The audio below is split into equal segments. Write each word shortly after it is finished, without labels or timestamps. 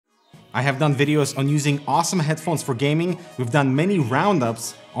I have done videos on using awesome headphones for gaming. We've done many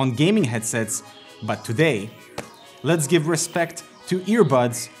roundups on gaming headsets, but today, let's give respect to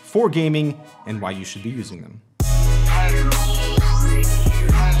earbuds for gaming and why you should be using them.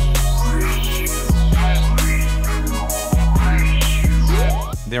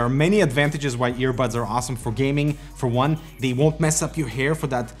 There are many advantages why earbuds are awesome for gaming. For one, they won't mess up your hair for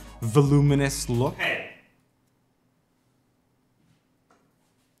that voluminous look.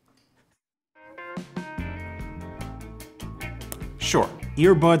 Sure,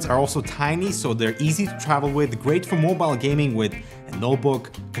 earbuds are also tiny, so they're easy to travel with, great for mobile gaming with a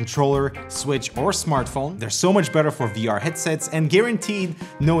notebook, controller, switch, or smartphone. They're so much better for VR headsets and guaranteed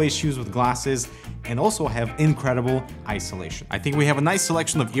no issues with glasses, and also have incredible isolation. I think we have a nice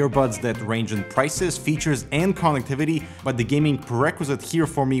selection of earbuds that range in prices, features, and connectivity, but the gaming prerequisite here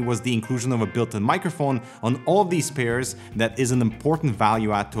for me was the inclusion of a built-in microphone on all of these pairs. That is an important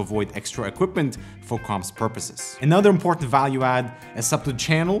value add to avoid extra equipment for comms purposes. Another important value add, a sub to the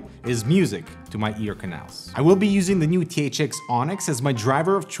channel, is music to my ear canals. I will be using the new THX Onyx as my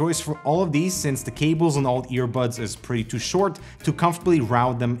driver of choice for all of these, since the cables on all earbuds is pretty too short to comfortably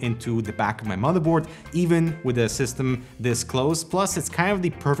route them into the back of my motherboard, even with a system this close. Plus, it's kind of the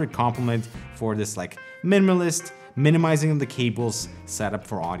perfect complement for this like minimalist, minimizing of the cables setup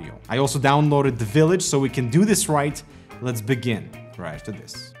for audio. I also downloaded the Village so we can do this right. Let's begin right after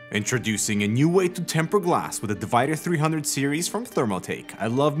this. Introducing a new way to temper glass with the Divider 300 series from Thermaltake. I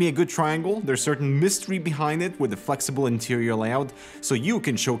love me a good triangle. There's certain mystery behind it with a flexible interior layout, so you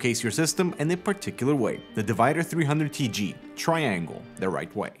can showcase your system in a particular way. The Divider 300 TG, triangle, the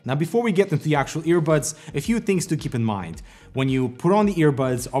right way. Now before we get into the actual earbuds, a few things to keep in mind. When you put on the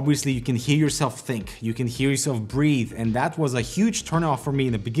earbuds, obviously you can hear yourself think, you can hear yourself breathe, and that was a huge turnoff for me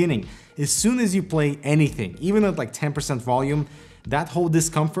in the beginning. As soon as you play anything, even at like 10% volume, that whole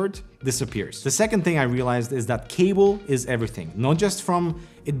discomfort disappears. The second thing I realized is that cable is everything. Not just from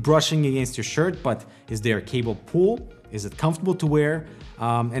it brushing against your shirt, but is there a cable pull? Is it comfortable to wear?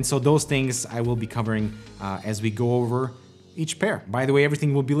 And so those things I will be covering as we go over each pair. By the way,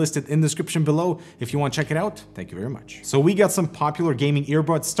 everything will be listed in the description below if you want to check it out. Thank you very much. So we got some popular gaming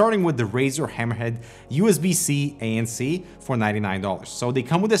earbuds, starting with the Razer Hammerhead USB-C ANC for $99. So they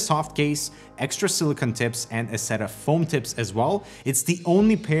come with a soft case, extra silicone tips, and a set of foam tips as well. It's the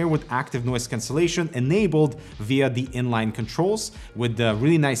only pair with active noise cancellation enabled via the inline controls, with the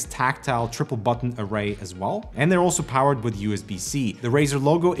really nice tactile triple button array as well. And they're also powered with USB-C. The Razer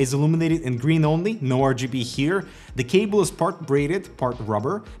logo is illuminated in green only, no RGB here. The cable is part braided, part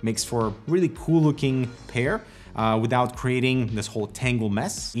rubber, makes for a really cool looking pair without creating this whole tangle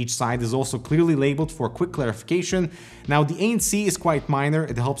mess. Each side is also clearly labeled for quick clarification. Now the ANC is quite minor,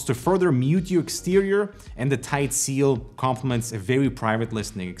 it helps to further mute your exterior, and the tight seal complements a very private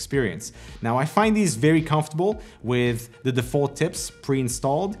listening experience. Now I find these very comfortable with the default tips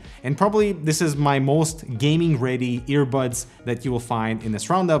pre-installed, and probably this is my most gaming ready earbuds that you will find in this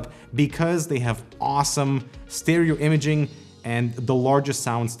roundup because they have awesome stereo imaging and the largest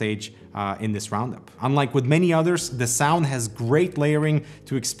soundstage in this roundup. Unlike with many others, the sound has great layering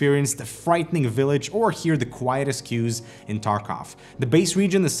to experience the frightening Village or hear the quietest cues in Tarkov. The bass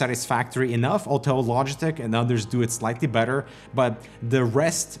region is satisfactory enough, although Logitech and others do it slightly better, but the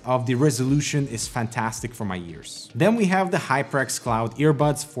rest of the resolution is fantastic for my ears. Then we have the HyperX Cloud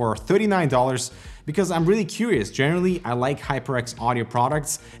earbuds for $39. Because I'm really curious. Generally, I like HyperX audio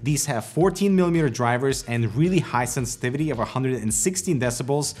products. These have 14mm drivers and really high sensitivity of 116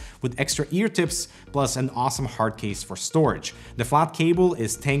 decibels with extra ear tips plus an awesome hard case for storage. The flat cable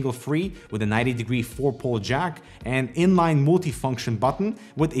is tangle-free with a 90-degree 4-pole jack and inline multifunction button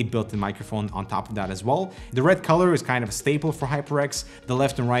with a built-in microphone on top of that as well. The red color is kind of a staple for HyperX. The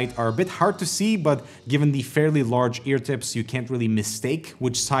left and right are a bit hard to see, but given the fairly large ear tips, you can't really mistake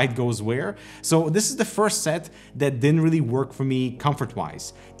which side goes where. So this is the first set that didn't really work for me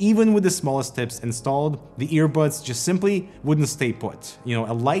comfort-wise. Even with the smallest tips installed, the earbuds just simply wouldn't stay put. You know,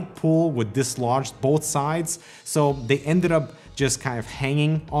 a light pull would dislodge both sides, so they ended up just kind of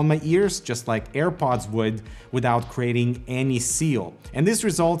hanging on my ears, just like AirPods would, without creating any seal. And this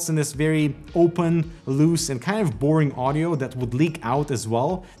results in this very open, loose, and kind of boring audio that would leak out as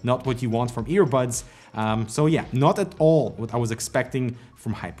well, not what you want from earbuds. So yeah, not at all what I was expecting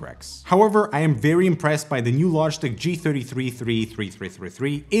from HyperX. However, I am very impressed by the new Logitech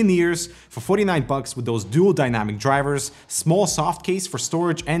G333 in-ears for $49 with those dual dynamic drivers, small soft case for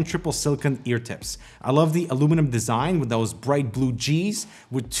storage, and triple silicone ear tips. I love the aluminum design with those bright bright blue Gs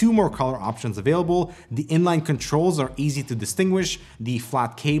with 2 more color options available. The inline controls are easy to distinguish. The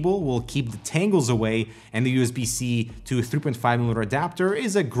flat cable will keep the tangles away, and the USB-C to 3.5mm adapter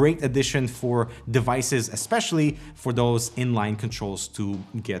is a great addition for devices, especially for those inline controls to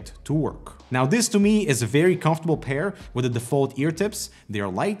get to work. Now this to me is a very comfortable pair with the default ear tips. They are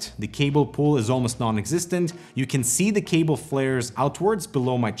light, the cable pull is almost non-existent, you can see the cable flares outwards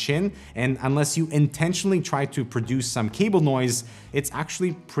below my chin, and unless you intentionally try to produce some cable noise, it's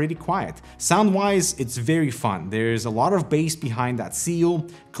actually pretty quiet. Sound-wise, it's very fun. There's a lot of bass behind that seal,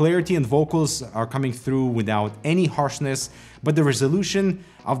 clarity and vocals are coming through without any harshness, but the resolution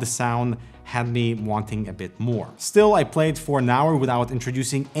of the sound had me wanting a bit more. Still, I played for an hour without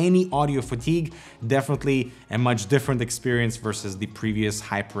introducing any audio fatigue. Definitely a much different experience versus the previous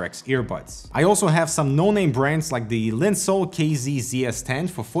HyperX earbuds. I also have some no-name brands like the Linsoul KZ-ZS 10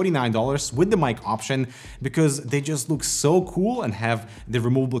 for $49 with the mic option because they just look so cool and have the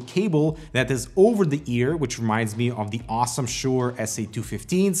removable cable that is over the ear, which reminds me of the awesome Shure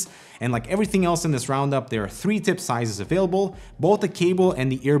SA215s. And like everything else in this roundup, there are 3 tip sizes available. Both the cable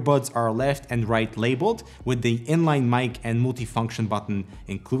and the earbuds are left and right labeled with the inline mic and multifunction button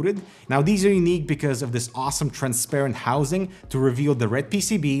included. Now these are unique because of this awesome transparent housing to reveal the red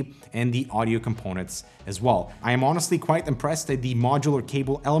PCB and the audio components as well. I am honestly quite impressed at the modular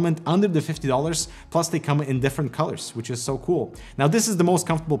cable element under the $50, plus they come in different colors, which is so cool. Now this is the most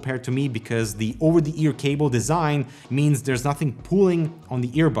comfortable pair to me because the over-the-ear cable design means there's nothing pulling on the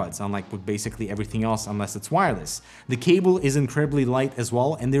earbuds, unlike with basically everything else unless it's wireless. The cable is incredibly light as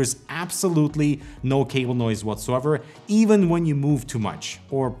well, and there's absolutely no cable noise whatsoever, even when you move too much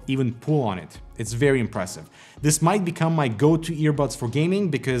or even pull on it. It's very impressive. This might become my go-to earbuds for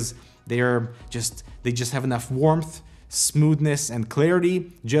gaming because they just have enough warmth, smoothness and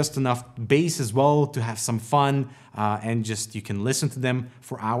clarity, just enough bass as well to have some fun, and just you can listen to them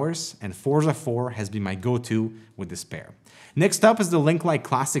for hours, and Forza 4 has been my go-to with this pair. Next up is the Linklike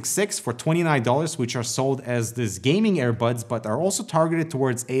Classic 6 for $29, which are sold as this gaming earbuds, but are also targeted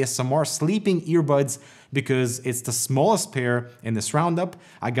towards ASMR sleeping earbuds because it's the smallest pair in this roundup.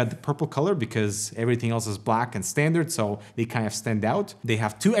 I got the purple color because everything else is black and standard, so they kind of stand out. They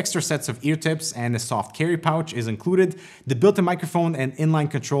have 2 extra sets of ear tips and a soft carry pouch is included. The built-in microphone and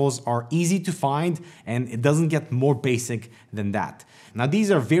inline controls are easy to find, and it doesn't get more basic than that. Now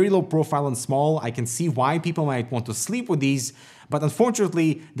these are very low profile and small. I can see why people might want to sleep with these, but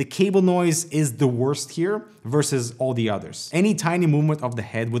unfortunately the cable noise is the worst here versus all the others. Any tiny movement of the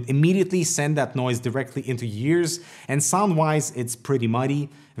head would immediately send that noise directly into your ears, and sound-wise it's pretty muddy,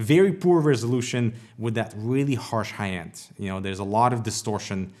 very poor resolution with that really harsh high end. You know, there's a lot of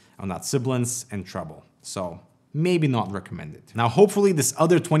distortion on that sibilance and treble. So maybe not recommended. Now, hopefully this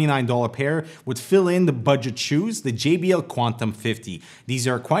other $29 pair would fill in the budget shoes, the JBL Quantum 50. These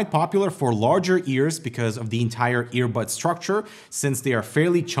are quite popular for larger ears because of the entire earbud structure, since they are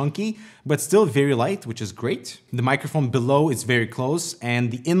fairly chunky, but still very light, which is great. The microphone below is very close,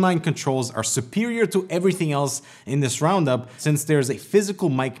 and the inline controls are superior to everything else in this roundup, since there's a physical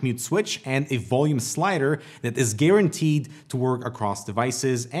mic mute switch and a volume slider that is guaranteed to work across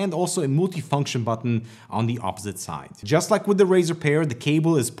devices, and also a multifunction button on the opposite side. Just like with the Razer pair, the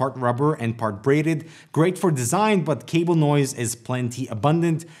cable is part rubber and part braided. Great for design, but cable noise is plenty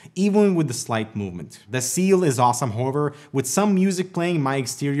abundant, even with the slight movement. The seal is awesome, however. With some music playing, my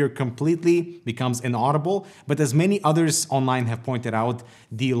exterior completely becomes inaudible, but as many others online have pointed out,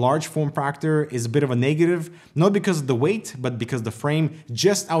 the large form factor is a bit of a negative, not because of the weight, but because the frame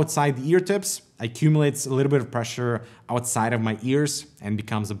just outside the ear tips accumulates a little bit of pressure outside of my ears and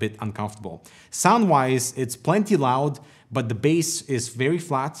becomes a bit uncomfortable. Sound-wise, it's plenty loud, but the bass is very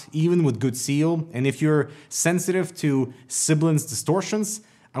flat, even with good seal, and if you're sensitive to sibilance distortions,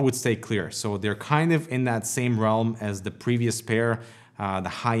 I would stay clear. So they're kind of in that same realm as the previous pair. The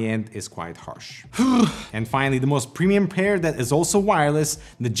high end is quite harsh. And finally, the most premium pair that is also wireless,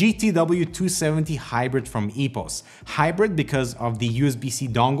 the GTW 270 Hybrid from EPOS. Hybrid because of the USB-C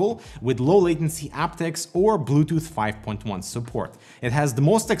dongle with low latency aptX or Bluetooth 5.1 support. It has the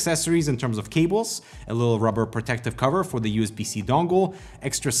most accessories in terms of cables, a little rubber protective cover for the USB-C dongle,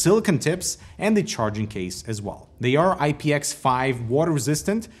 extra silicone tips, and the charging case as well. They are IPX5 water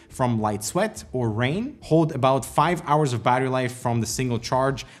resistant from light sweat or rain, hold about 5 hours of battery life from the single single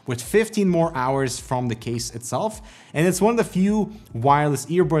charge with 15 more hours from the case itself. And it's one of the few wireless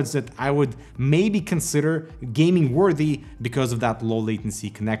earbuds that I would maybe consider gaming worthy because of that low latency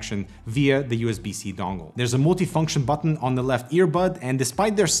connection via the USB-C dongle. There's a multifunction button on the left earbud, and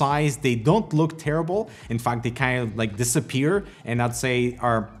despite their size, they don't look terrible. In fact, they kind of like disappear, and I'd say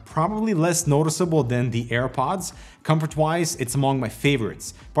are probably less noticeable than the AirPods. Comfort-wise, it's among my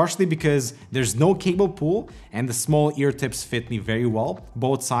favorites, partially because there's no cable pull and the small ear tips fit me very well.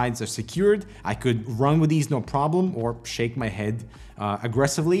 Both sides are secured. I could run with these no problem or shake my head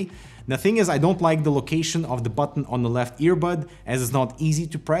aggressively. The thing is, I don't like the location of the button on the left earbud, as it's not easy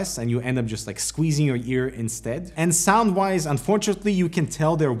to press and you end up just like squeezing your ear instead. And sound-wise, unfortunately, you can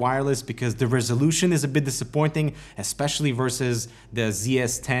tell they're wireless because the resolution is a bit disappointing, especially versus the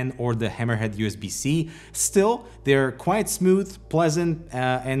ZS10 or the Hammerhead USB-C. Still, they're quite smooth, pleasant,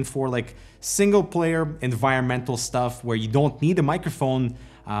 and for like single player environmental stuff where you don't need a microphone,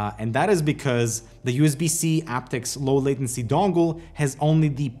 and that is because the USB-C aptX low latency dongle has only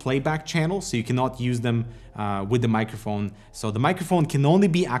the playback channel, so you cannot use them with the microphone. So the microphone can only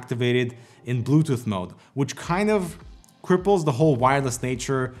be activated in Bluetooth mode, which kind of cripples the whole wireless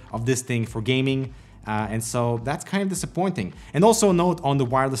nature of this thing for gaming. And so that's kind of disappointing. And also note on the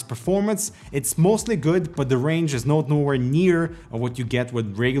wireless performance, it's mostly good, but the range is nowhere near of what you get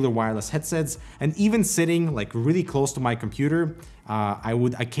with regular wireless headsets. And even sitting like really close to my computer, I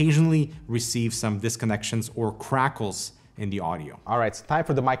would occasionally receive some disconnections or crackles in the audio. All right, so time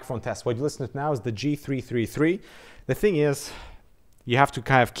for the microphone test. What you listen to now is the G333. The thing is, you have to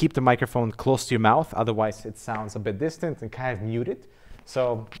kind of keep the microphone close to your mouth, otherwise it sounds a bit distant and kind of muted.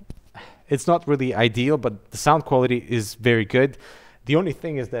 So it's not really ideal, but the sound quality is very good. The only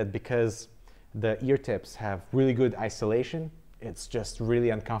thing is that because the ear tips have really good isolation, it's just really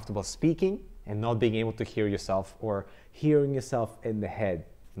uncomfortable speaking and not being able to hear yourself or hearing yourself in the head.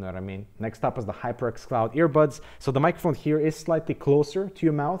 You know what I mean? Next up is the HyperX Cloud earbuds. So the microphone here is slightly closer to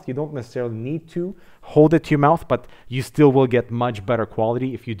your mouth. You don't necessarily need to hold it to your mouth, but you still will get much better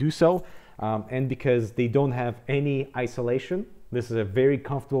quality if you do so. And because they don't have any isolation, this is a very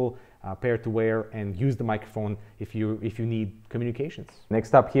comfortable pair to wear and use the microphone if you need communications.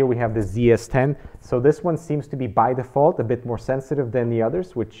 Next up here we have the ZS10. So this one seems to be by default a bit more sensitive than the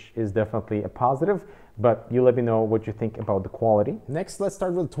others, which is definitely a positive, but you let me know what you think about the quality. Next, let's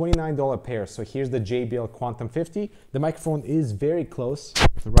start with a $29 pair. So here's the JBL Quantum 50. The microphone is very close,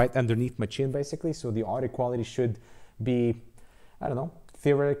 right underneath my chin basically, so the audio quality should be, I don't know,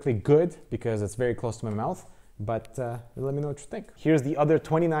 theoretically good because it's very close to my mouth. But let me know what you think. Here's the other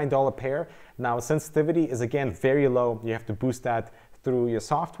 $29 pair. Now sensitivity is again very low. You have to boost that through your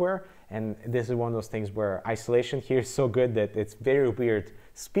software. And this is one of those things where isolation here is so good that it's very weird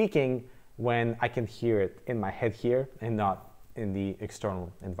speaking when I can hear it in my head here and not in the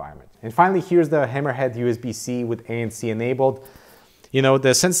external environment. And finally, here's the Hammerhead USB-C with ANC enabled. You know,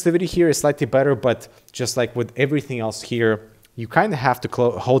 the sensitivity here is slightly better, but just like with everything else here, you kind of have to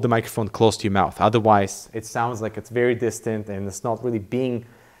hold the microphone close to your mouth. Otherwise, it sounds like it's very distant and it's not really being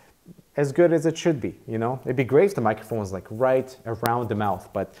as good as it should be, you know? It'd be great if the microphone was like right around the mouth,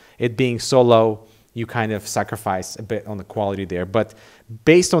 but it being so low, you kind of sacrifice a bit on the quality there. But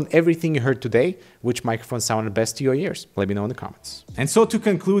based on everything you heard today, which microphone sounded best to your ears? Let me know in the comments. And so to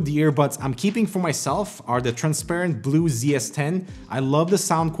conclude, the earbuds I'm keeping for myself are the transparent blue ZS10. I love the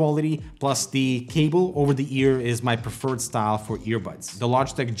sound quality, plus the cable over the ear is my preferred style for earbuds. The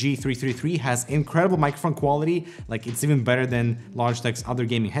Logitech G333 has incredible microphone quality, like it's even better than Logitech's other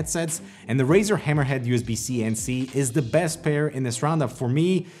gaming headsets. And the Razer Hammerhead USB-C NC is the best pair in this roundup for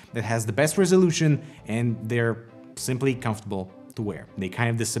me, that has the best resolution and they're simply comfortable to wear. They kind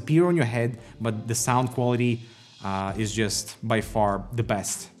of disappear on your head, but the sound quality is just by far the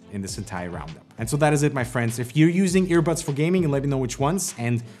best in this entire roundup. And so that is it, my friends. If you're using earbuds for gaming, let me know which ones,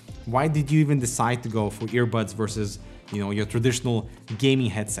 and why did you even decide to go for earbuds versus, you know, your traditional gaming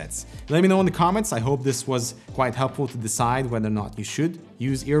headsets? Let me know in the comments. I hope this was quite helpful to decide whether or not you should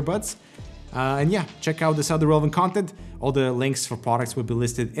use earbuds. And yeah, check out this other relevant content. All the links for products will be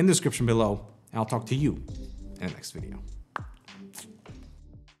listed in the description below. And I'll talk to you in the next video.